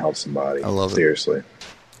out there and help somebody. I love it. Seriously.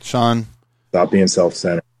 Sean. Stop being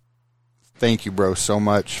self-centered. Thank you, bro, so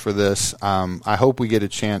much for this. I hope we get a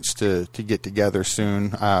chance to get together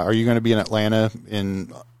soon. Are you going to be in Atlanta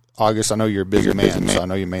in August? I know you're a busy man, so I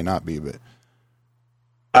know you may not be, but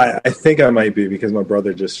I think I might be, because my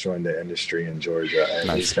brother just joined the industry in Georgia, and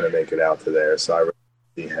nice. He's going to make it out to there. So I really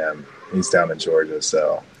see him. He's down in Georgia,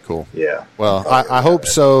 so cool. Yeah. Well, I hope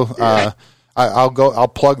so. Yeah. I'll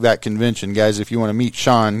plug that convention, guys. If you want to meet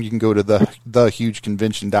Sean, you can go to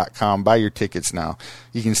thehugeconvention.com. Buy your tickets now.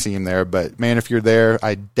 You can see him there. But man, if you're there,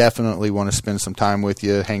 I definitely want to spend some time with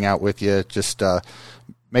you, hang out with you. Just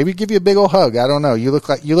maybe give you a big old hug. I don't know. You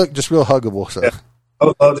look just real huggable. So.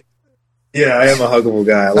 Yeah, I am a huggable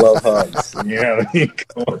guy. I love hugs. You know what I mean?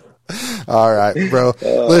 Come on. All right, bro.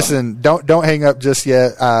 Listen, don't hang up just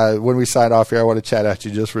yet. When we sign off here, I want to chat at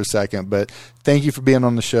you just for a second. But thank you for being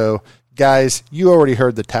on the show. Guys, you already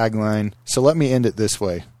heard the tagline, so let me end it this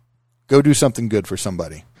way. Go do something good for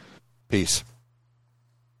somebody. Peace.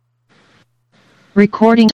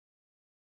 Recording